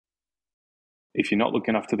If you're not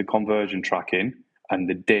looking after the conversion tracking and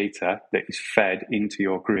the data that is fed into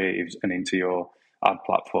your creatives and into your ad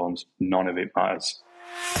platforms, none of it matters.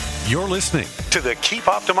 You're listening to the Keep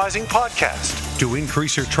Optimizing podcast to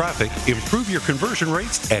increase your traffic, improve your conversion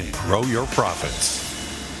rates, and grow your profits.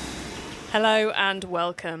 Hello and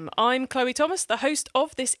welcome. I'm Chloe Thomas, the host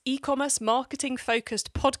of this e-commerce marketing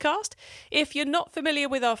focused podcast. If you're not familiar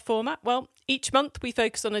with our format, well, each month we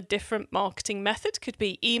focus on a different marketing method. Could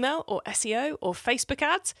be email or SEO or Facebook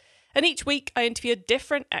ads. And each week I interview a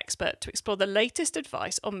different expert to explore the latest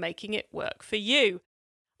advice on making it work for you.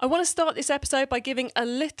 I want to start this episode by giving a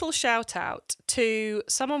little shout out to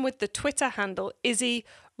someone with the Twitter handle Izzy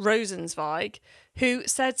Rosenzweig, who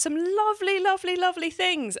said some lovely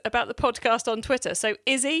things about the podcast on Twitter. So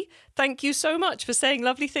Izzy, thank you so much for saying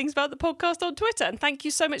lovely things about the podcast on Twitter. And thank you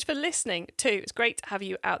so much for listening too. It's great to have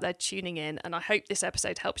you out there tuning in. And I hope this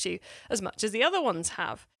episode helps you as much as the other ones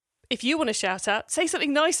have. If you want to shout out, say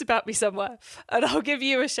something nice about me somewhere and I'll give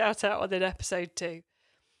you a shout out on an episode too.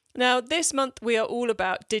 Now, this month we are all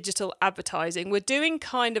about digital advertising. We're doing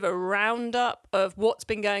kind of a roundup of what's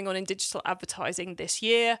been going on in digital advertising this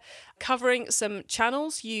year, covering some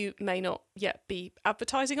channels you may not yet be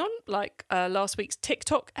advertising on, like last week's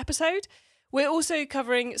TikTok episode. We're also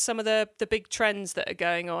covering some of the big trends that are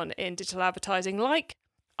going on in digital advertising, like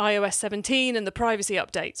iOS17 and the privacy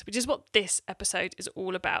updates, which is what this episode is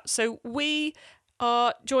all about. So we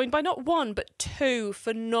are joined by not one, but two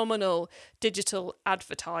phenomenal digital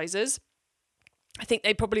advertisers. I think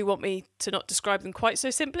they probably want me to not describe them quite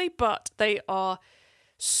so simply, but they are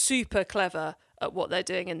super clever at what they're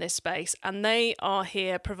doing in this space. And they are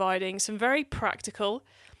here providing some very practical,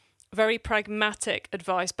 very pragmatic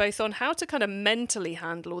advice, both on how to kind of mentally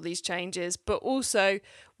handle all these changes, but also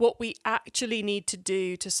what we actually need to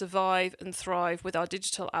do to survive and thrive with our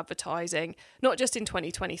digital advertising, not just in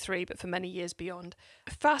 2023, but for many years beyond.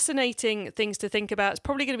 Fascinating things to think about. It's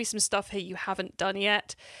probably going to be some stuff here you haven't done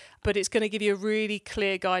yet, but it's going to give you a really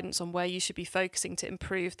clear guidance on where you should be focusing to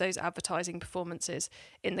improve those advertising performances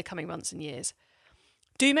in the coming months and years.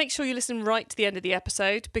 Do make sure you listen right to the end of the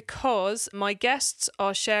episode, because my guests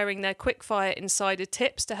are sharing their quickfire insider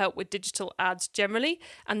tips to help with digital ads generally,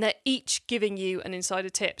 and they're each giving you an insider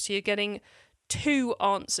tip. So you're getting 2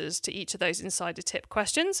 answers to each of those insider tip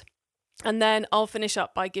questions. And then I'll finish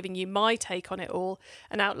up by giving you my take on it all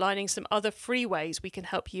and outlining some other free ways we can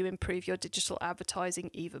help you improve your digital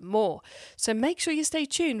advertising even more. So make sure you stay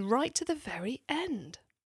tuned right to the very end.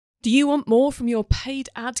 Do you want more from your paid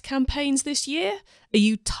ad campaigns this year? Are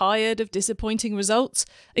you tired of disappointing results?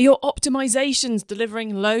 Are your optimizations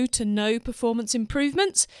delivering low to no performance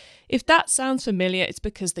improvements? If that sounds familiar, it's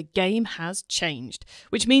because the game has changed,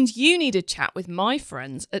 which means you need a chat with my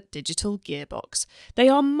friends at Digital Gearbox. They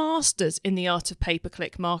are masters in the art of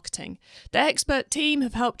pay-per-click marketing. Their expert team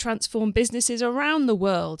have helped transform businesses around the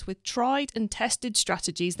world with tried and tested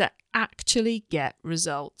strategies that actually get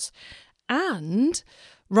results. And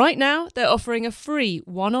right now, they're offering a free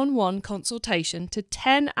one-on-one consultation to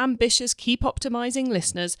 10 ambitious Keep Optimizing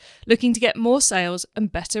listeners looking to get more sales and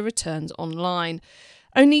better returns online.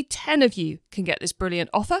 Only 10 of you can get this brilliant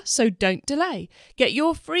offer, so don't delay. Get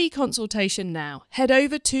your free consultation now. Head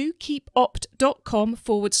over to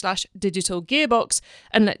keepopt.com/digital gearbox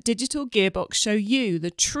and let Digital Gearbox show you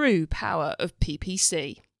the true power of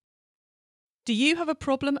PPC. Do you have a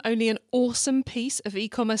problem only an awesome piece of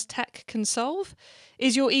e-commerce tech can solve?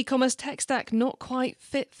 Is your e-commerce tech stack not quite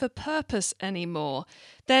fit for purpose anymore?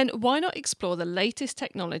 Then why not explore the latest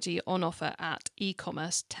technology on offer at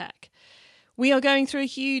e-commerce tech? We are going through a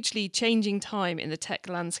hugely changing time in the tech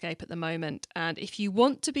landscape at the moment, and if you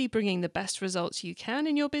want to be bringing the best results you can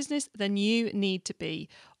in your business, then you need to be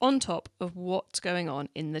on top of what's going on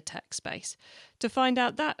in the tech space. To find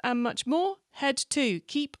out that and much more, head to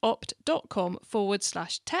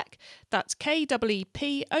keepopt.com/tech. That's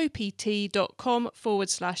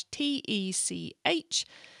keepopt.com/TECH.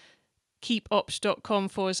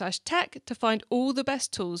 keepopt.com/tech to find all the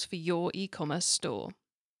best tools for your e-commerce store.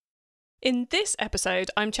 In this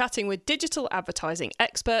episode, I'm chatting with digital advertising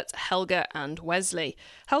experts Helga and Wesley.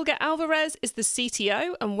 Helga Alvarez is the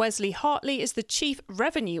CTO and Wesley Hartley is the Chief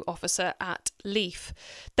Revenue Officer at Leaf.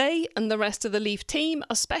 They and the rest of the Leaf team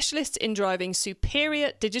are specialists in driving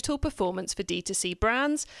superior digital performance for D2C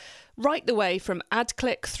brands, right the way from ad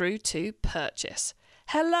click through to purchase.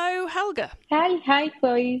 Hello, Helga. Hi,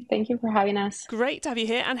 Chloe. Thank you for having us. Great to have you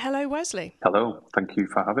here. And hello, Wesley. Hello, thank you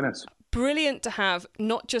for having us. Brilliant to have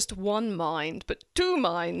not just one mind, but 2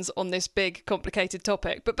 minds on this big, complicated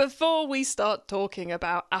topic. But before we start talking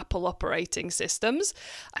about Apple operating systems,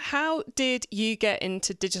 how did you get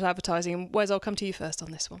into digital advertising? Wes, I'll come to you first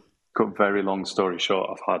on this one. cut very long story short,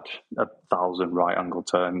 I've had 1,000 right angle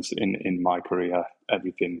turns in my career,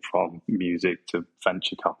 everything from music to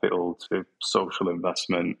venture capital to social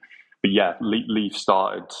investment. But yeah, Leaf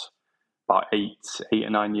started about 8 or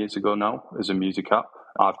 9 years ago now as a music app.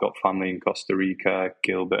 I've got family in Costa Rica.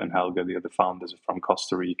 Gilbert and Helga, the other founders, are from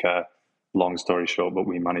Costa Rica. Long story short, but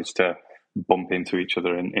we managed to bump into each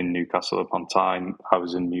other in Newcastle upon Tyne. I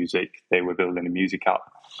was in music. They were building a music app.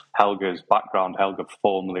 Helga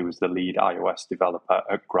formerly was the lead iOS developer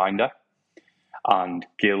at Grindr. And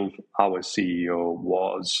Gil, our CEO,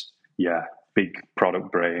 was, big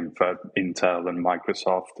product brain for Intel and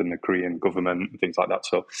Microsoft and the Korean government and things like that.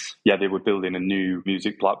 So, they were building a new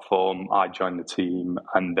music platform. I joined the team,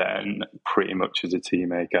 and then pretty much as a team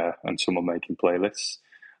maker and someone making playlists.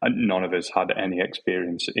 And none of us had any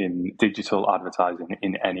experience in digital advertising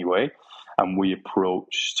in any way. And we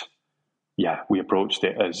approached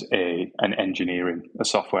it as a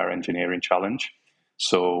software engineering challenge.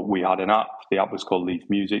 So we had an app. The app was called Leaf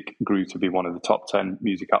Music, grew to be one of the top 10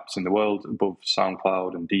 music apps in the world, above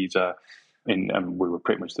SoundCloud and Deezer. And we were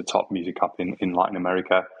pretty much the top music app in Latin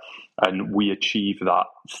America. And we achieved that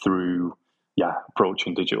through,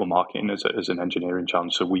 approaching digital marketing as an engineering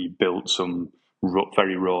challenge. So we built some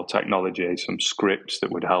very raw technology, some scripts that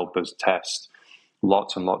would help us test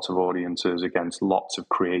lots and lots of audiences against lots of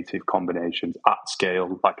creative combinations at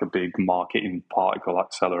scale, like a big marketing particle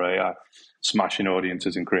accelerator, smashing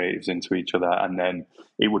audiences and creatives into each other. And then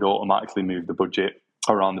it would automatically move the budget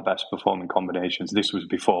around the best performing combinations. This was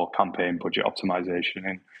before campaign budget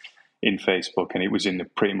optimization in Facebook. And it was in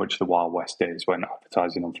pretty much the Wild West days when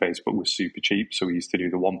advertising on Facebook was super cheap. So we used to do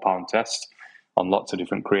the £1 test on lots of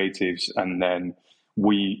different creatives. And then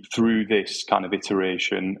through this kind of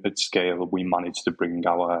iteration at scale, we managed to bring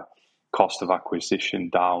our cost of acquisition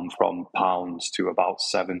down from pounds to about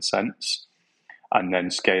 7 cents, and then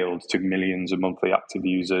scaled to millions of monthly active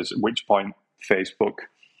users, at which point Facebook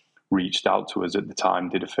reached out to us at the time,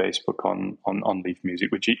 did a Facebook on Leaf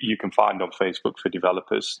Music, which you can find on Facebook for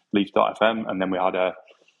developers, leaf.fm. And then we had a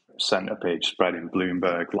centre page spread in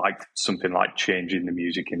Bloomberg, something like changing the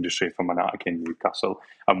music industry from an attic in Newcastle.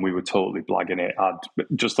 And we were totally blagging it. I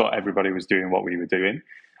just thought everybody was doing what we were doing.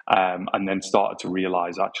 And then started to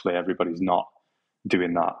realise, actually, everybody's not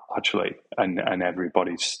doing that, actually. And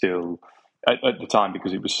everybody's still, at the time,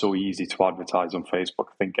 because it was so easy to advertise on Facebook,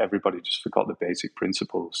 I think everybody just forgot the basic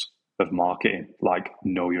principles of marketing, like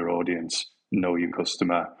know your audience, know your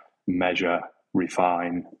customer, measure,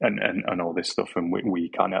 refine, and all this stuff. And we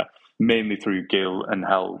kind of, mainly through Gil and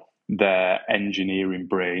Hel, their engineering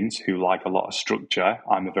brains, who like a lot of structure.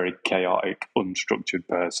 I'm a very chaotic, unstructured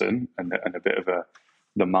person, and a bit of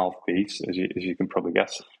the mouthpiece, as you can probably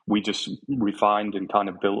guess. We just refined and kind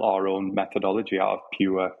of built our own methodology out of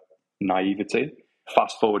pure naivety.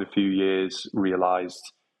 Fast forward a few years,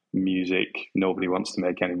 realised music, nobody wants to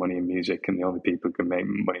make any money in music, and the only people who can make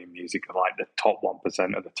money in music are like the top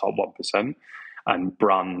 1% of the top 1%. And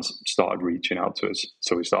brands started reaching out to us.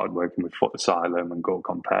 So we started working with Foot Asylum and Go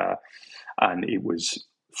Compare, and it was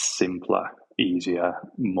simpler, easier,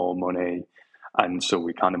 more money. And so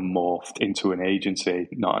we kind of morphed into an agency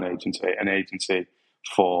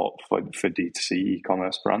for D2C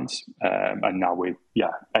e-commerce brands. And now we're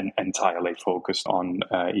entirely focused on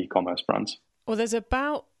e-commerce brands. Well, there's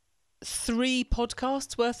about 3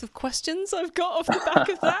 podcasts worth of questions I've got off the back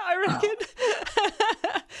of that, I reckon.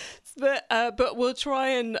 But we'll try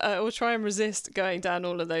and resist going down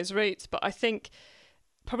all of those routes. But I think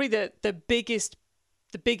probably the biggest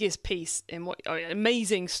piece in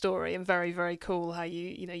amazing story, and very, very cool how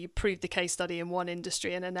you proved the case study in one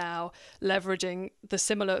industry and are now leveraging the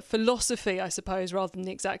similar philosophy, I suppose, rather than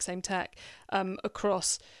the exact same tech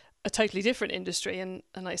across a totally different industry. And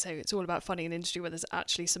like I say, it's all about funding an industry where there's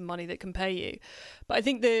actually some money that can pay you. But I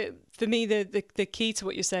think for me the key to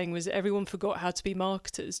what you're saying was everyone forgot how to be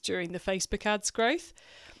marketers during the Facebook ads growth.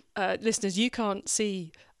 Listeners, you can't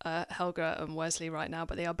see Helga and Wesley right now,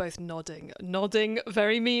 but they are both nodding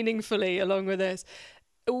very meaningfully along with this.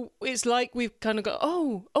 It's like we've kind of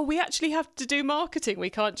got, we actually have to do marketing.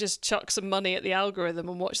 We can't just chuck some money at the algorithm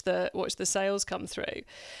and watch the sales come through,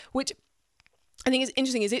 which I think is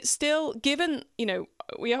interesting. Is it still, given,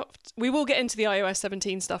 we will get into the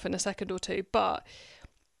iOS17 stuff in a second or two,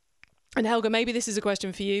 and Helga, maybe this is a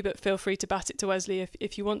question for you, but feel free to bat it to Wesley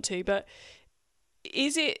if you want to, but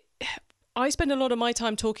I spend a lot of my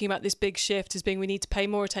time talking about this big shift as being we need to pay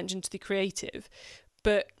more attention to the creative,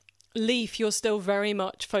 but Leaf, you're still very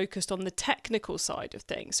much focused on the technical side of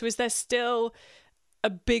things. So is there still a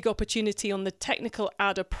big opportunity on the technical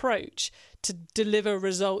ad approach to deliver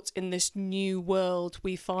results in this new world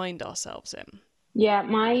we find ourselves in? Yeah,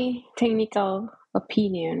 my technical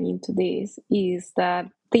opinion into this is that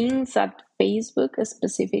things at Facebook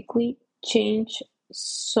specifically change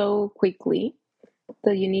so quickly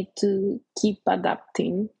that you need to keep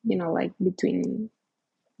adapting, like between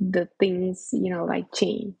the things, like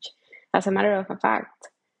change. As a matter of a fact,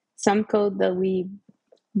 some code that we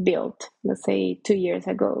built, let's say 2 years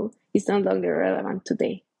ago, is no longer relevant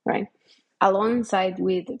today, right? Alongside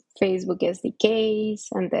with Facebook SDKs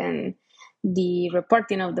and then the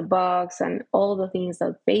reporting of the bugs and all the things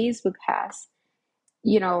that Facebook has,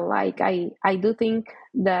 like I do think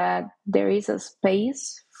that there is a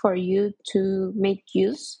space for you to make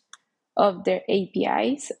use of their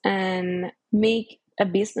APIs and make a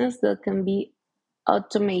business that can be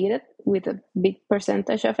automated with a big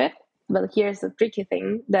percentage of it. But here's the tricky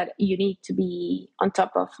thing, that you need to be on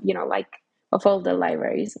top of, like of all the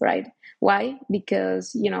libraries, right? Why?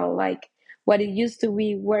 Because, like what it used to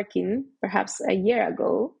be working perhaps a year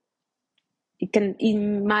ago,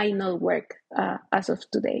 it might not work as of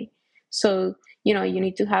today. So, you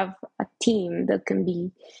need to have a team that can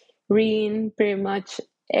be reading pretty much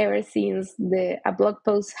ever since a blog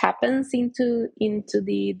post happens into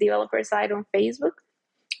the developer side on Facebook,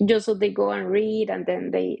 just so they go and read, and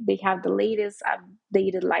then they have the latest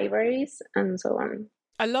updated libraries and so on.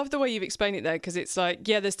 I love the way you've explained it there, because it's like,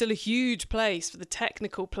 yeah, there's still a huge place for the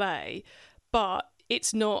technical play, but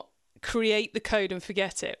it's not create the code and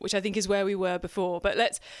forget it, which I think is where we were before.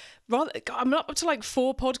 But I'm up to like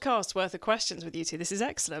 4 podcasts worth of questions with you two. This is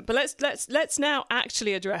excellent. But let's now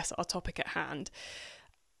actually address our topic at hand.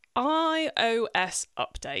 iOS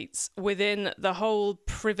updates within the whole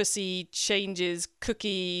privacy changes,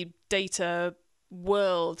 cookie data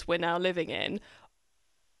world we're now living in,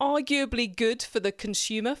 arguably good for the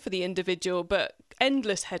consumer, for the individual, but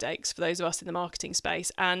endless headaches for those of us in the marketing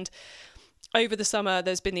space. And over the summer,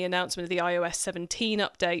 there's been the announcement of the iOS17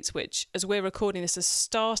 updates, which, as we're recording this, is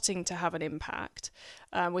starting to have an impact.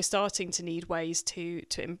 We're starting to need ways to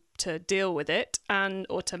deal with it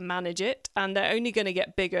or to manage it, and they're only going to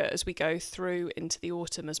get bigger as we go through into the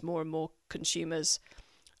autumn, as more and more consumers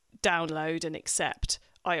download and accept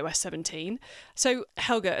iOS 17. So,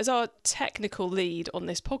 Helga, as our technical lead on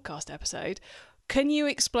this podcast episode, can you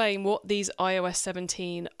explain what these iOS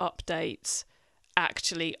 17 updates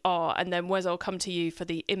actually are? And then Wes, I'll come to you for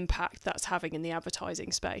the impact that's having in the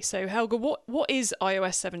advertising space. So Helga, what is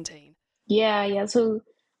iOS 17? Yeah. So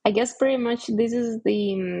I guess pretty much this is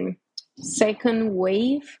the second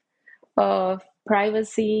wave of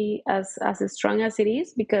privacy as strong as it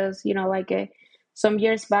is, because some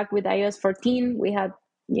years back with iOS 14 we had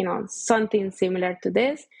something similar to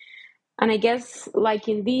this. And I guess like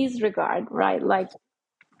in this regard, right, like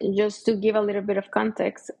just to give a little bit of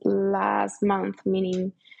context, last month,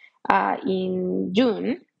 meaning in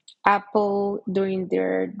June, Apple, during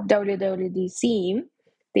their WWDC,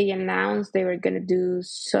 they announced they were going to do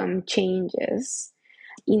some changes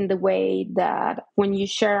in the way that when you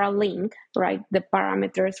share a link, right, the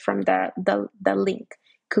parameters from the link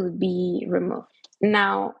could be removed.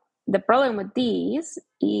 Now, the problem with this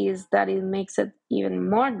is that it makes it even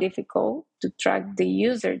more difficult to track the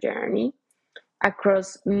user journey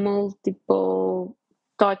across multiple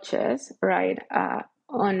touches, right,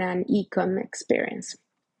 on an e-com experience.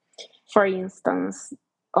 For instance,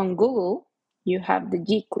 on Google, you have the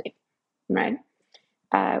G-clip, right,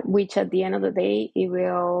 which at the end of the day, it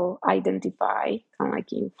will identify, kind of like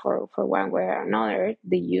for one way or another,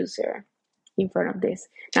 the user in front of this.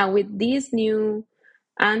 Now, with this new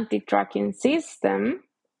anti-tracking system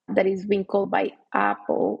that is being called by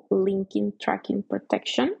Apple linking tracking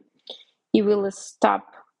protection, it will stop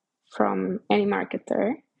from any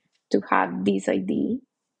marketer to have this ID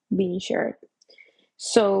being shared.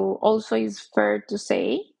 So also it's fair to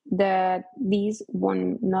say that this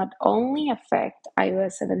will not only affect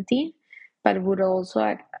iOS 17, but would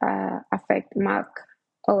also affect Mac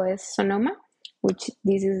OS Sonoma, which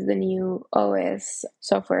this is the new OS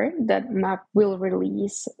software that Mac will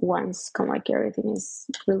release once everything is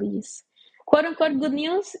released. Quote unquote good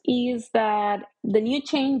news is that the new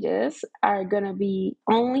changes are going to be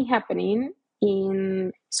only happening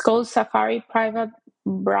in it's called Safari private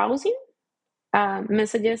browsing,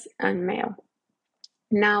 messages, and mail.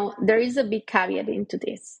 Now, there is a big caveat into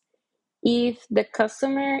this. If the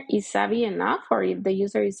customer is savvy enough, or if the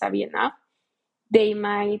user is savvy enough, they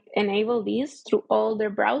might enable this through all their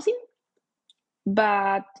browsing.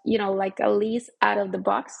 But, like at least out of the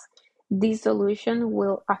box, this solution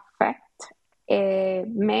will affect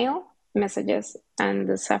mail, messages, and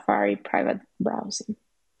the Safari private browsing.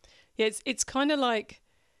 Yeah, it's kind of like,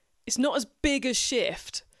 it's not as big a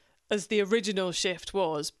shift as the original shift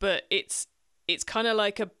was, but it's it's kind of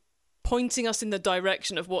like pointing us in the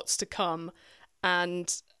direction of what's to come.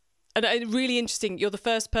 And really interesting, you're the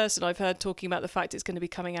first person I've heard talking about the fact it's going to be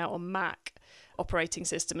coming out on Mac operating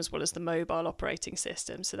system as well as the mobile operating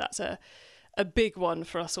system. So that's a big one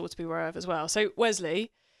for us all to be aware of as well. So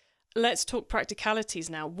Wesley, let's talk practicalities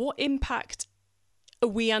now. What impact are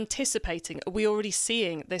we anticipating? Are we already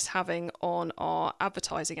seeing this having on our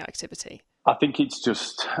advertising activity? I think it's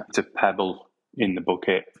just a pebble in the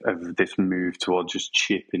bucket of this move towards just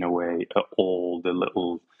chipping away at all the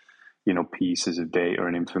little, pieces of data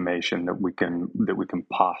and information that we can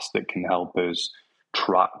pass that can help us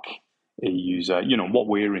track a user. What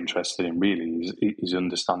we're interested in really is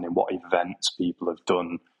understanding what events people have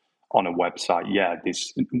done on a website.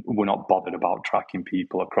 We're not bothered about tracking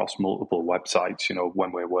people across multiple websites.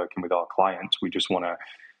 When we're working with our clients, we just want to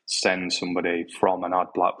send somebody from an ad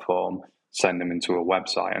platform, send them into a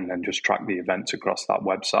website, and then just track the events across that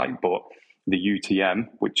website. But the UTM,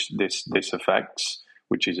 which this affects,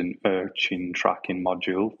 which is an urchin tracking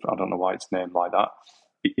module, I don't know why it's named like that,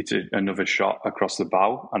 it's another shot across the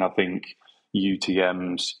bow. And I think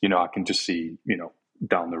UTMs, I can just see,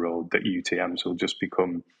 down the road that UTMs will just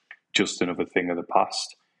become just another thing of the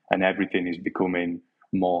past, and everything is becoming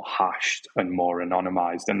more hashed and more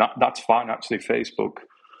anonymized. And that's fine, actually. Facebook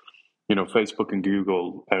and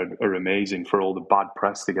Google are amazing for all the bad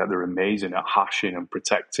press they get. They're amazing at hashing and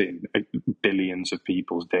protecting billions of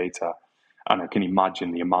people's data. And I can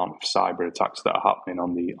imagine the amount of cyber attacks that are happening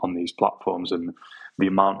on these platforms, and the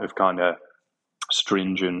amount of kind of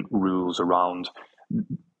stringent rules around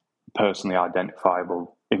personally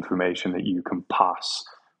identifiable information that you can pass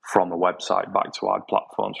from a website back to ad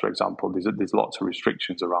platforms, for example. There's lots of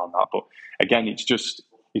restrictions around that. But again, it's just,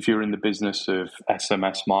 if you're in the business of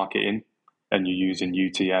SMS marketing and you're using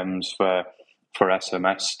UTMs for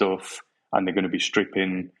SMS stuff, and they're going to be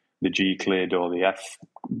stripping the G cleared or the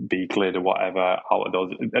FB cleared or whatever out of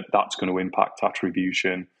those, that's going to impact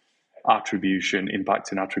attribution.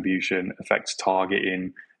 Impacting attribution affects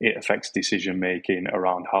targeting. It affects decision making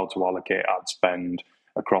around how to allocate ad spend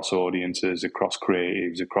across audiences, across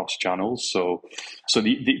creatives, across channels. So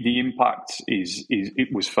the impact is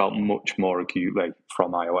it was felt much more acutely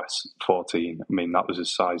from iOS 14. I mean, that was a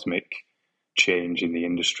seismic change in the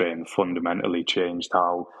industry and fundamentally changed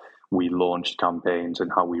how we launched campaigns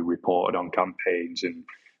and how we reported on campaigns, and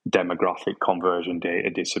demographic conversion data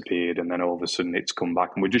disappeared, and then all of a sudden it's come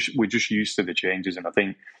back, and we're just used to the changes. And I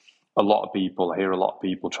think I hear a lot of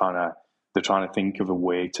people trying to think of a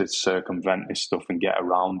way to circumvent this stuff and get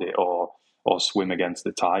around it, or swim against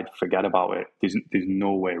the tide. Forget about it. There's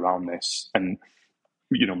no way around this. And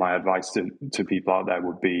my advice to people out there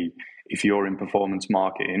would be, if you're in performance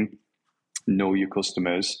marketing, know your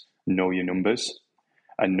customers, know your numbers,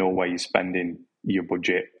 and know where you're spending your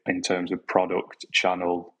budget in terms of product,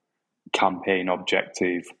 channel, campaign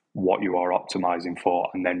objective, what you are optimizing for,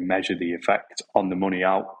 and then measure the effect on the money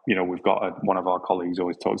out. We've got one of our colleagues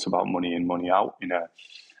always talks about money in, money out,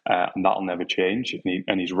 and that'll never change.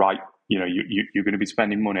 And he's right. You're going to be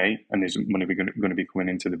spending money, and there's money going to be coming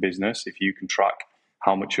into the business. If you can track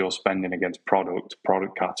how much you're spending against product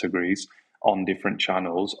categories, on different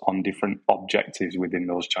channels, on different objectives within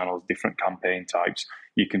those channels, different campaign types,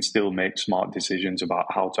 you can still make smart decisions about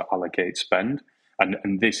how to allocate spend.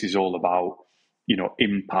 And this is all about,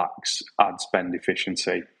 impacts ad spend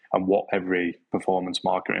efficiency. And what every performance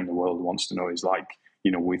marketer in the world wants to know is, like,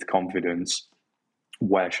 with confidence,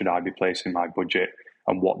 where should I be placing my budget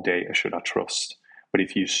and what data should I trust? But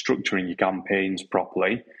if you're structuring your campaigns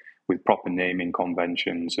properly, with proper naming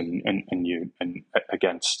conventions and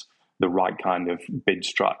against the right kind of bid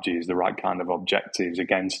strategies, the right kind of objectives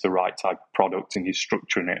against the right type of product, and you're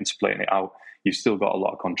structuring it and splitting it out, you've still got a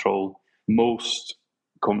lot of control. Most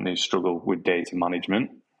companies struggle with data management.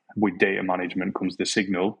 With data management comes the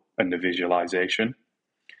signal and the visualization.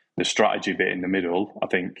 The strategy bit in the middle, I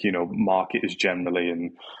think, marketers generally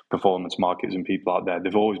and performance marketers and people out there,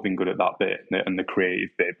 they've always been good at that bit and the creative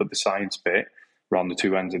bit, but the science bit, around the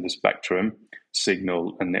two ends of the spectrum,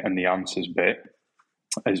 signal and the answers bit,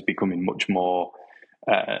 is becoming much more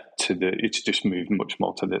it's just moved much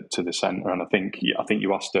more to the center. And I think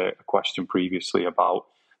you asked a question previously about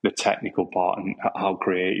the technical part and how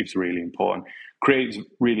creative's really important. Creative's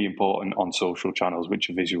really important on social channels, which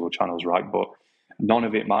are visual channels, right? But none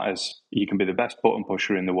of it matters. You can be the best button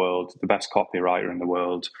pusher in the world, the best copywriter in the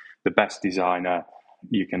world, the best designer.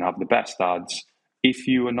 You can have the best ads. If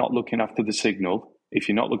you are not looking after the signal, if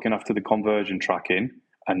you're not looking after the conversion tracking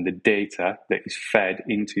and the data that is fed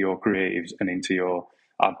into your creatives and into your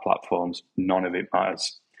ad platforms, none of it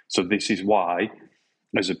matters. So this is why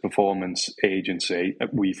as a performance agency,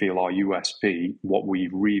 we feel our USP, what we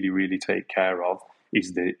really, really take care of,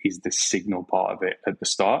 is the signal part of it at the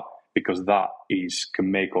start, because that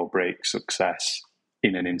can make or break success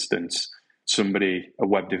in an instance. Somebody, a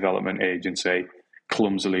web development agency,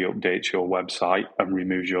 clumsily updates your website and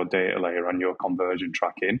removes your data layer and your conversion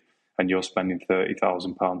tracking, and you're spending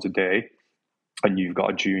 £30,000 a day, and you've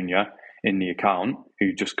got a junior in the account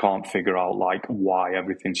who just can't figure out like why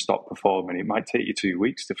everything stopped performing. It might take you 2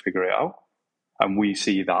 weeks to figure it out. And we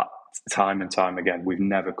see that time and time again. We've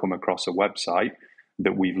never come across a website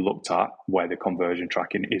that we've looked at where the conversion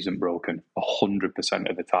tracking isn't broken 100%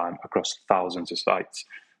 of the time across thousands of sites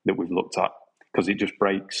that we've looked at, because it just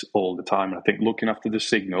breaks all the time. And I think looking after the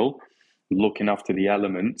signal, looking after the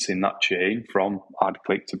elements in that chain from ad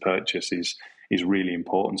click to purchase is really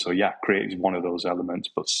important. So yeah, creative is one of those elements,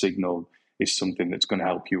 but signal is something that's going to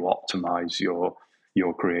help you optimize your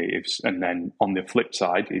creatives. And then on the flip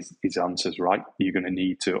side, his answer's right. You're going to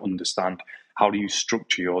need to understand, how do you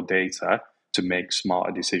structure your data to make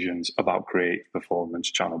smarter decisions about creative performance,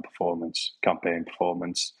 channel performance, campaign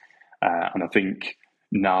performance. And I think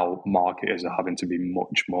now marketers are having to be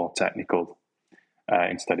much more technical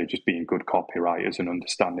instead of just being good copywriters and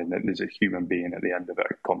understanding that there's a human being at the end of it,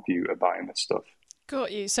 a computer buying this stuff.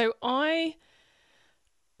 Got you. So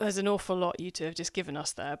there's an awful lot you two have just given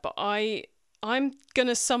us there, but I'm going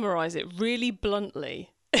to summarize it really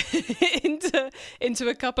bluntly into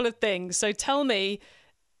a couple of things. So tell me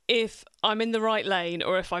if I'm in the right lane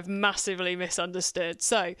or if I've massively misunderstood.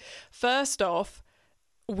 So first off,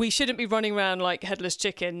 we shouldn't be running around like headless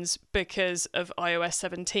chickens because of iOS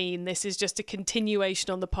 17. This is just a continuation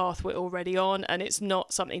on the path we're already on, and it's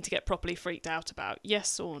not something to get properly freaked out about.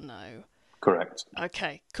 Yes or no? Correct.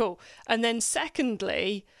 Okay, cool. And then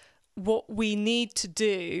secondly, what we need to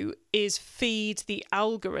do is feed the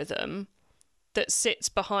algorithm that sits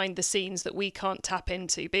behind the scenes that we can't tap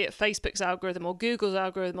into, be it Facebook's algorithm or Google's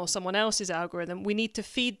algorithm or someone else's algorithm. We need to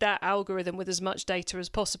feed that algorithm with as much data as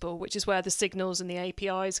possible, which is where the signals and the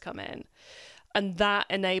APIs come in. And that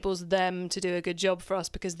enables them to do a good job for us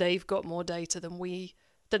because they've got more data than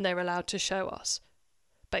they're allowed to show us,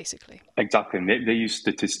 basically. Exactly. They use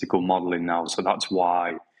statistical modeling now. So that's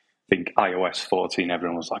why I think iOS 14,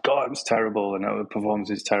 everyone was like, oh, it was terrible and the performance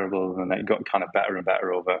is terrible. And it got kind of better and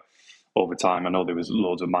better over time. I know there was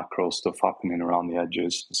loads of macro stuff happening around the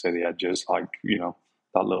edges, like,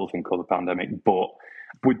 that little thing called the pandemic. But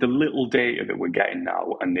with the little data that we're getting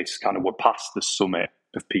now, and this kind of, we're past the summit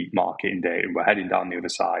of peak marketing data, and we're heading down the other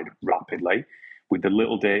side rapidly. With the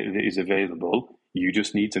little data that is available, you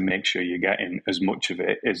just need to make sure you're getting as much of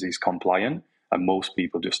it as is compliant. And most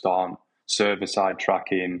people just aren't. Server-side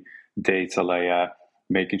tracking, data layer,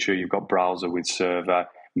 making sure you've got browser with server,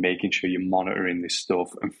 making sure you're monitoring this stuff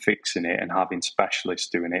and fixing it and having specialists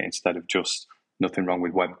doing it instead of just, nothing wrong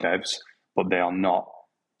with web devs, but they are not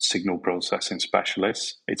signal processing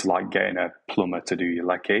specialists. It's like getting a plumber to do your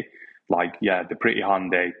lecky. Like, yeah, they're pretty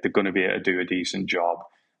handy. They're going to be able to do a decent job,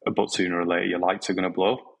 but sooner or later your lights are going to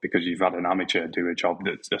blow because you've had an amateur do a job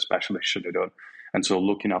that a specialist should have done. And so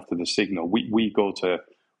looking after the signal, we go to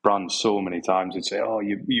brands so many times and say, oh,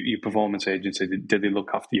 your performance agency, did they look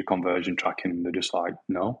after your conversion tracking? And they're just like,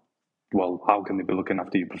 no. Well, how can they be looking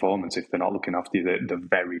after your performance if they're not looking after the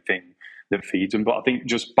very thing that feeds them? But I think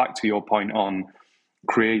just back to your point on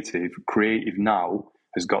creative now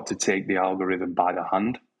has got to take the algorithm by the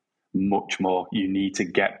hand much more. You need to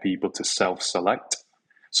get people to self-select.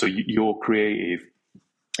 So your creative,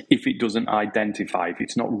 if it doesn't identify, if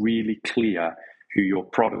it's not really clear who your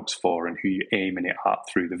product's for and who you're aiming it at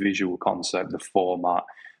through the visual concept, the format,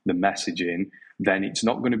 the messaging, then it's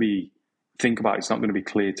not going to be, it's not going to be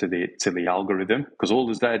clear to the algorithm, because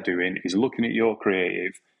all they're doing is looking at your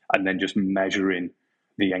creative and then just measuring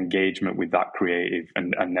the engagement with that creative,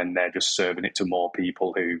 and then they're just serving it to more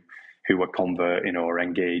people who are converting or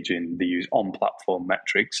engaging. They use on-platform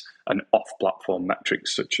metrics and off-platform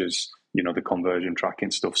metrics such as, the conversion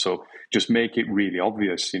tracking stuff. So just make it really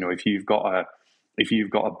obvious. If you've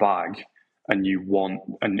got a bag and you want,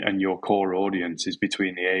 and your core audience is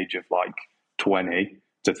between the age of like 20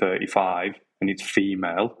 to 35 and it's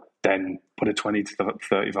female, then put a 20 to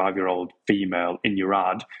 35-year-old female in your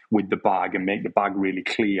ad with the bag and make the bag really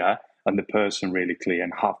clear and the person really clear,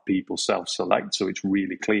 and have people self-select so it's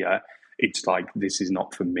really clear. It's like, this is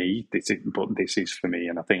not for me, but this is for me.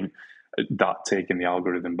 And I think that taking the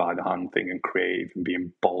algorithm by the hand thing and creative and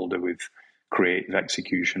being bolder with creative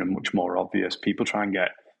execution and much more obvious. People try and get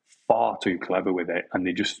far too clever with it, and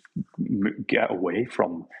they just get away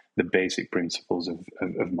from the basic principles of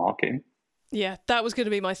marketing. Yeah, that was going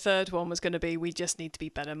to be my third one, was going to be we just need to be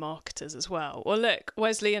better marketers as well. Well, look,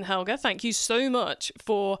 Wesley and Helga, thank you so much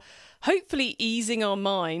for hopefully easing our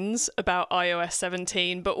minds about iOS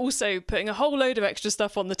 17, but also putting a whole load of extra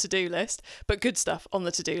stuff on the to-do list, but good stuff on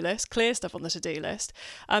the to-do list, clear stuff on the to-do list.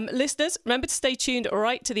 Listeners, remember to stay tuned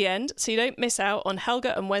right to the end so you don't miss out on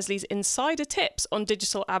Helga and Wesley's insider tips on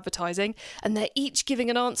digital advertising, and they're each giving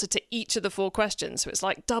an answer to each of the 4 questions, so it's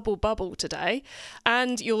like double bubble today.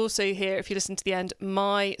 And you'll also hear, if you listen to the end,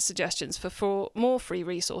 my suggestions for 4 more free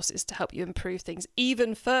resources to help you improve things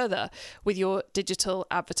even further with your digital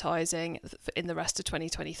advertising in the rest of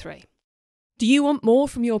 2023. Do you want more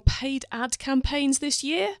from your paid ad campaigns this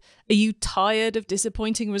year? Are you tired of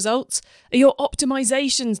disappointing results? Are your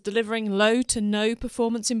optimizations delivering low to no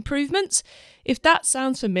performance improvements? If that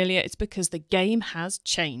sounds familiar, it's because the game has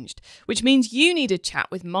changed, which means you need a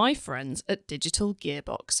chat with my friends at Digital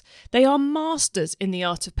Gearbox. They are masters in the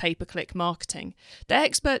art of pay-per-click marketing. Their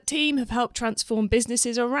expert team have helped transform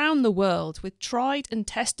businesses around the world with tried and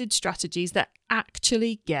tested strategies that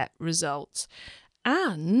actually get results.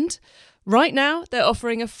 And right now, they're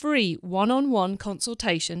offering a free one-on-one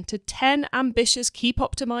consultation to 10 ambitious Keep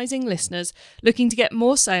Optimizing listeners looking to get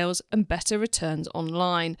more sales and better returns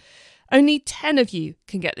online. Only 10 of you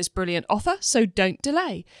can get this brilliant offer, so don't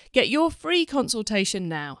delay. Get your free consultation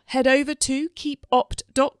now. Head over to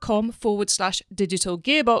keepopt.com/digital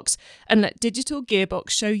gearbox and let Digital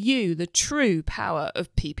Gearbox show you the true power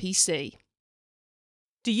of PPC.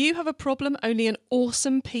 Do you have a problem only an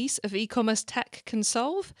awesome piece of e-commerce tech can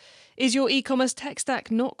solve? Is your e-commerce tech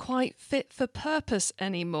stack not quite fit for purpose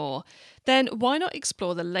anymore? Then why not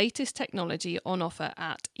explore the latest technology on offer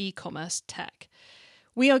at e-commerce tech?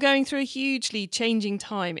 We are going through a hugely changing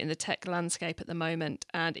time in the tech landscape at the moment,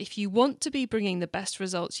 and if you want to be bringing the best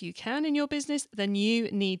results you can in your business, then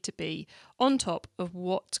you need to be on top of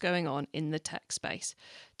what's going on in the tech space.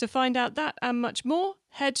 To find out that and much more,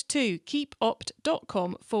 head to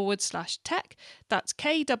keepopt.com/tech. That's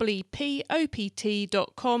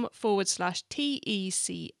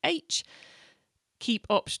keepopt.com/TECH.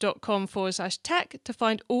 keepopt.com/tech to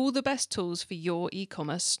find all the best tools for your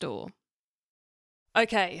e-commerce store.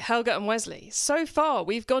 Okay, Helga and Wesley, so far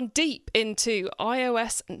we've gone deep into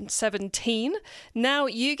iOS 17. Now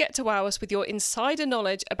you get to wow us with your insider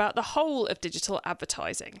knowledge about the whole of digital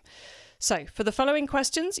advertising. So, for the following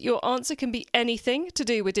questions, your answer can be anything to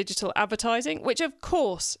do with digital advertising, which of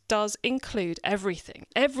course does include everything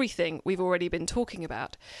we've already been talking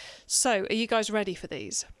about. So, are you guys ready for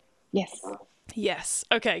these? Yes. Yes.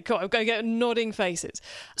 Okay, cool. I'm going to get nodding faces.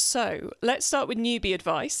 So let's start with newbie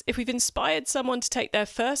advice. If we've inspired someone to take their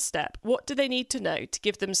first step, what do they need to know to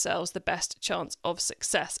give themselves the best chance of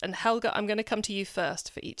success? And Helga, I'm going to come to you first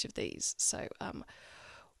for each of these. So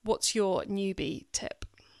what's your newbie tip?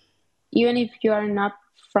 Even if you are not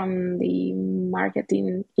from the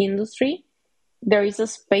marketing industry, there is a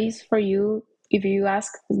space for you if you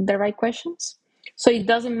ask the right questions. So it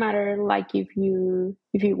doesn't matter, like, if you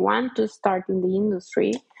want to start in the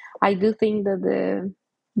industry. I do think that the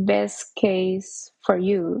best case for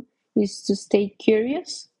you is to stay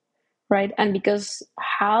curious, right? And because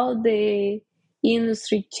how the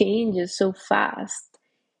industry changes so fast,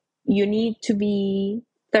 you need to be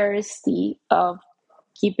thirsty of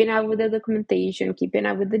keeping up with the documentation, keeping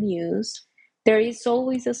up with the news. There is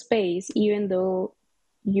always a space, even though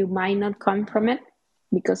you might not come from it,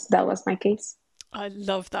 because that was my case. I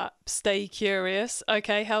love that. Stay curious.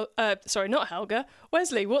 Okay, sorry, not Helga.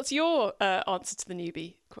 Wesley, what's your answer to the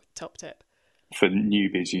newbie top tip? For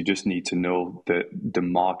newbies, you just need to know that the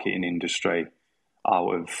marketing industry,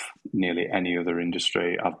 out of nearly any other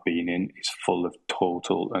industry I've been in, is full of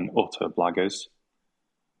total and utter blaggers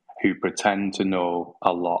who pretend to know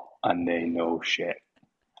a lot and they know shit.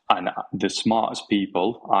 And the smartest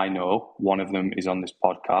people I know, one of them is on this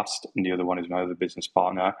podcast and the other one is my other business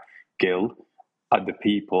partner, Gil, are the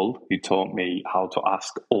people who taught me how to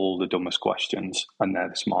ask all the dumbest questions, and they're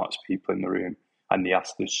the smartest people in the room. And they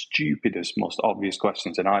ask the stupidest, most obvious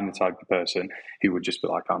questions. And I'm the type of person who would just be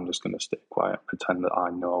like, I'm just going to stay quiet, pretend that I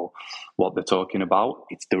know what they're talking about.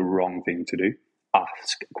 It's the wrong thing to do.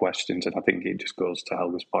 Ask questions. And I think it just goes to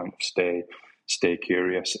Helga's point of stay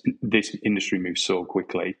curious. This industry moves so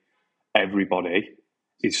quickly. Everybody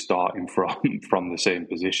is starting from the same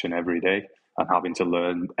position every day and having to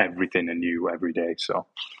learn everything anew every day. So,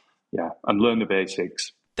 yeah, and learn the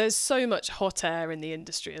basics. There's so much hot air in the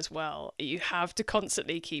industry as well. You have to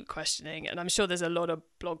constantly keep questioning. And I'm sure there's a lot of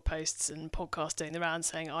blog posts and podcasts doing the round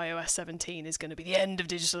saying iOS 17 is going to be the end of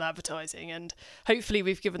digital advertising. And hopefully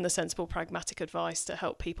we've given the sensible, pragmatic advice to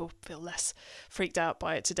help people feel less freaked out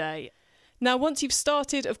by it today. Now, once you've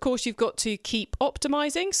started, of course, you've got to keep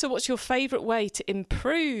optimizing. So what's your favourite way to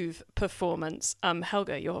improve performance?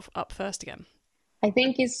 Helga, you're up first again. I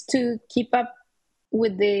think it's to keep up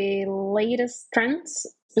with the latest trends,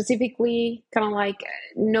 specifically kind of like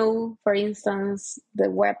know, for instance, the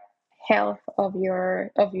web health of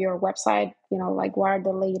your website, like what are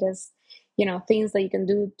the latest things that you can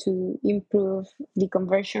do to improve the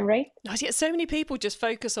conversion rate. Nice. Yeah, so many people just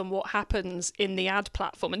focus on what happens in the ad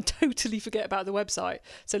platform and totally forget about the website.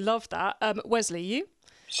 So love that. Wesley, you?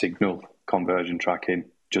 Signal, conversion tracking.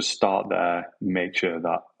 Just start there. Make sure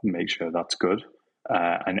that's good,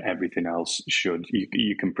 and everything else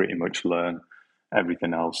you can pretty much learn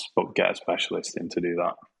everything else, but get a specialist in to do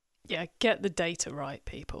that. Yeah, get the data right,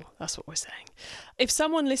 people. That's what we're saying. If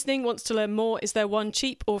someone listening wants to learn more, is there one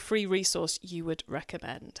cheap or free resource you would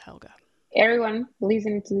recommend, Helga? Everyone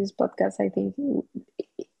listening to this podcast, I think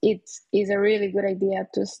it is a really good idea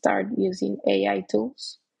to start using AI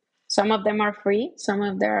tools. Some of them are free, some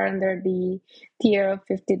of them are under the tier of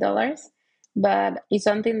 $50, but it's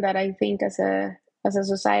something that I think as a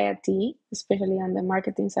society, especially on the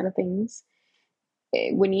marketing side of things,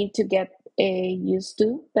 we need to get used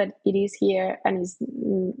to that it is here and is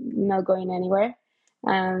not going anywhere.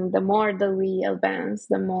 And the more that we advance,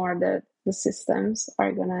 the more that the systems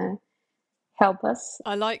are going to help us.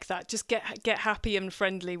 I like that. Just get happy and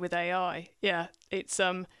friendly with AI. Yeah, it's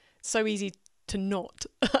so easy to not.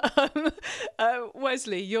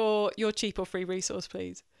 Wesley, your cheap or free resource,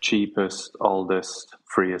 please. Cheapest, oldest,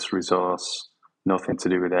 freest resource, nothing to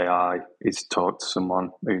do with AI, is talk to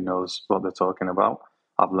someone who knows what they're talking about.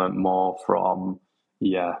 I've learned more from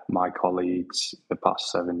my colleagues the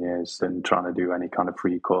past 7 years than trying to do any kind of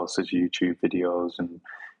free courses, YouTube videos and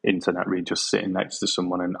internet read. Just sitting next to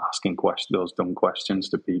someone and asking those dumb questions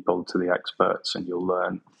to people, to the experts, and you'll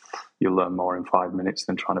learn more in 5 minutes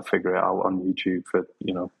than trying to figure it out on YouTube for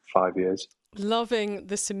 5 years. Loving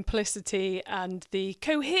the simplicity and the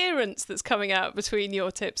coherence that's coming out between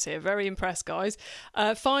your tips here. Very impressed, guys.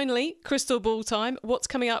 Finally, crystal ball time. What's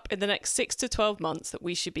coming up in the next 6 to 12 months that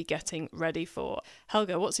we should be getting ready for?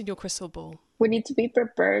 Helga, what's in your crystal ball? We need to be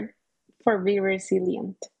prepared for being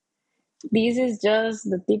resilient. This is just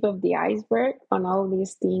the tip of the iceberg on all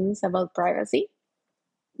these things about privacy.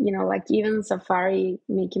 Like even Safari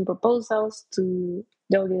making proposals to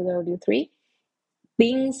WW3.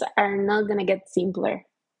 Things are not going to get simpler.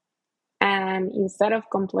 And instead of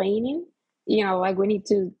complaining, like we need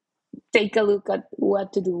to take a look at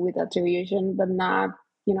what to do with attribution, but not,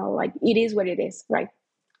 like it is what it is, right?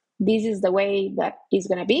 This is the way that it's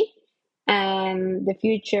going to be. And the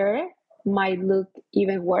future might look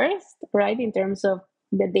even worse, right? In terms of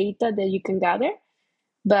the data that you can gather,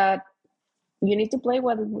 but you need to play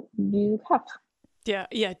what you have.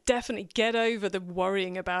 Yeah, definitely get over the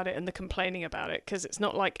worrying about it and the complaining about it, because it's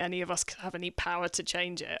not like any of us have any power to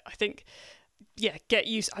change it. I think, get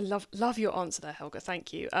used. I love your answer there, Helga.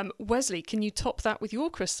 Thank you. Wesley, can you top that with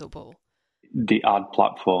your crystal ball? The ad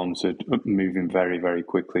platforms are moving very, very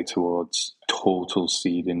quickly towards total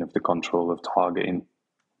ceding of the control of targeting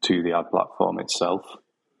to the ad platform itself.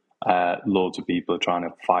 Loads of people are trying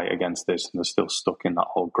to fight against this and they're still stuck in that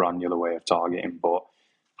whole granular way of targeting, but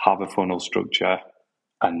have a funnel structure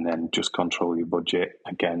and then just control your budget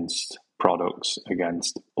against products,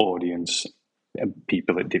 against audience,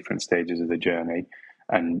 people at different stages of the journey,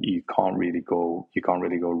 and you can't really go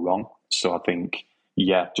wrong. So I think,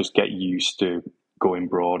 just get used to going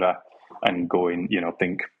broader and going,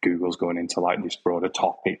 think Google's going into like this broader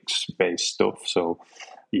topics based stuff. So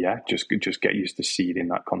just get used to seeding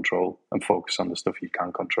that control and focus on the stuff you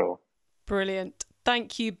can control. Brilliant.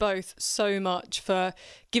 Thank you both so much for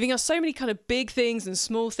giving us so many kind of big things and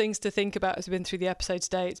small things to think about as we've been through the episode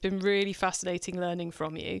today. It's been really fascinating learning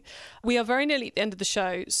from you. We are very nearly at the end of the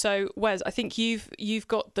show. So, Wes, I think you've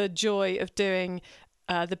got the joy of doing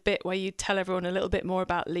the bit where you tell everyone a little bit more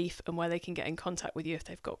about Leaf and where they can get in contact with you if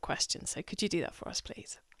they've got questions. So could you do that for us,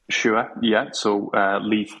 please? Sure. Yeah. So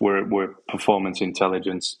Leaf, we're performance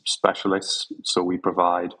intelligence specialists. So we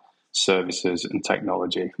provide services and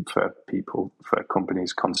technology for people, for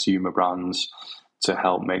companies, consumer brands, to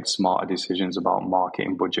help make smarter decisions about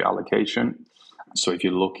marketing budget allocation. So if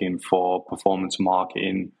you're looking for performance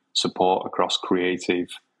marketing support across creative,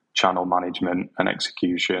 channel management and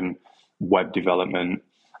execution, web development,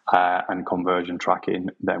 and conversion tracking,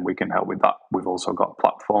 then we can help with that. We've also got a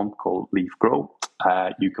platform called Leaf Grow.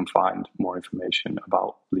 You can find more information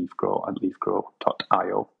about Leaf Grow at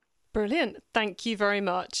leafgrow.io. Brilliant. Thank you very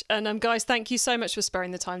much. And guys, thank you so much for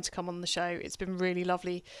sparing the time to come on the show. It's been really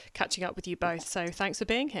lovely catching up with you both. So thanks for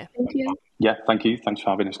being here. Thank you. Yeah, thank you. Thanks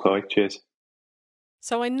for having us, Chloe. Cheers.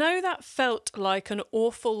 So I know that felt like an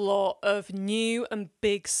awful lot of new and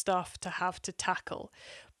big stuff to have to tackle,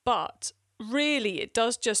 but really it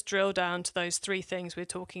does just drill down to those three things we're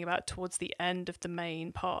talking about towards the end of the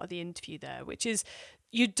main part of the interview there, which is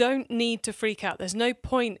you don't need to freak out. There's no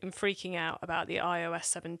point in freaking out about the iOS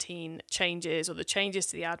 17 changes or the changes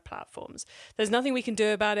to the ad platforms. There's nothing we can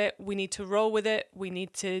do about it. We need to roll with it. We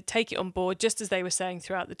need to take it on board, just as they were saying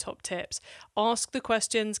throughout the top tips. Ask the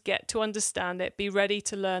questions, get to understand it, be ready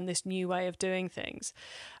to learn this new way of doing things.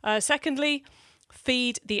 Secondly,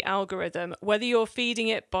 feed the algorithm, whether you're feeding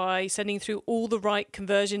it by sending through all the right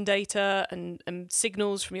conversion data and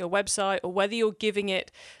signals from your website, or whether you're giving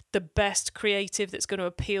it the best creative that's going to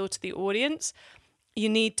appeal to the audience. You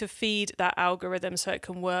need to feed that algorithm so it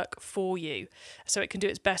can work for you, so it can do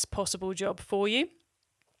its best possible job for you.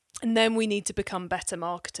 And then we need to become better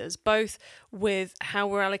marketers, both with how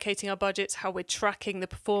we're allocating our budgets, how we're tracking the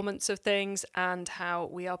performance of things, and how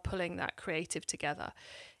we are pulling that creative together.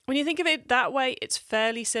 When you think of it that way, it's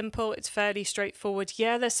fairly simple, it's fairly straightforward.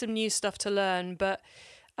 Yeah, there's some new stuff to learn, but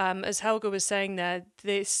as Helga was saying there,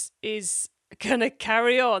 this is going to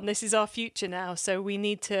carry on. This is our future now, so we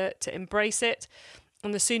need to embrace it.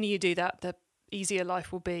 And the sooner you do that, the easier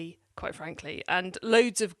life will be, quite frankly. And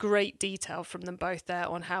loads of great detail from them both there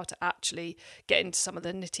on how to actually get into some of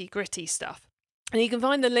the nitty-gritty stuff. And you can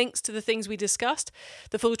find the links to the things we discussed,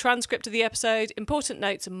 the full transcript of the episode, important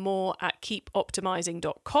notes and more at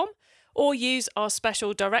keepoptimizing.com, or use our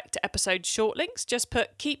special direct to episode short links. Just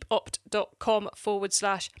put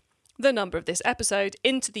keepopt.com/the number of this episode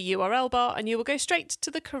into the URL bar and you will go straight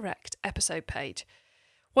to the correct episode page.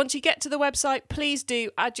 Once you get to the website, please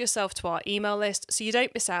do add yourself to our email list so you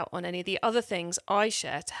don't miss out on any of the other things I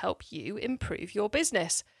share to help you improve your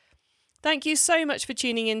business. Thank you so much for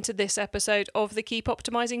tuning in to this episode of the Keep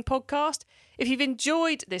Optimizing podcast. If you've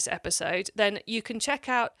enjoyed this episode, then you can check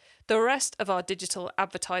out the rest of our digital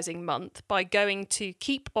advertising month by going to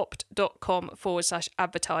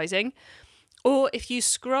keepopt.com/advertising. Or if you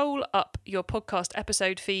scroll up your podcast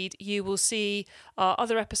episode feed, you will see our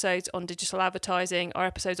other episodes on digital advertising, our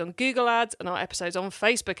episodes on Google Ads, and our episodes on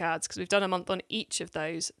Facebook Ads, because we've done a month on each of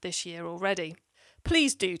those this year already.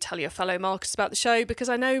 Please do tell your fellow marketers about the show, because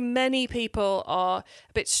I know many people are a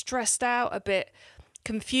bit stressed out, a bit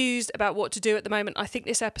confused about what to do at the moment. I think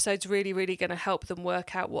this episode's really, really going to help them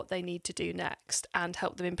work out what they need to do next and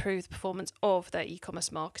help them improve the performance of their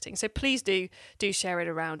e-commerce marketing. So please do share it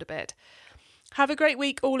around a bit. Have a great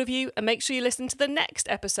week, all of you, and make sure you listen to the next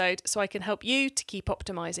episode so I can help you to keep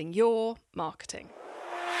optimizing your marketing.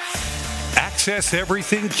 Access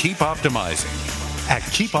everything Keep Optimizing at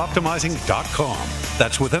keepoptimizing.com.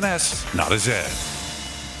 That's with an S, not a Z.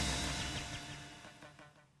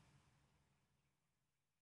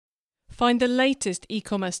 Find the latest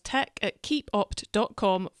e-commerce tech at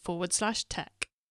keepopt.com/tech.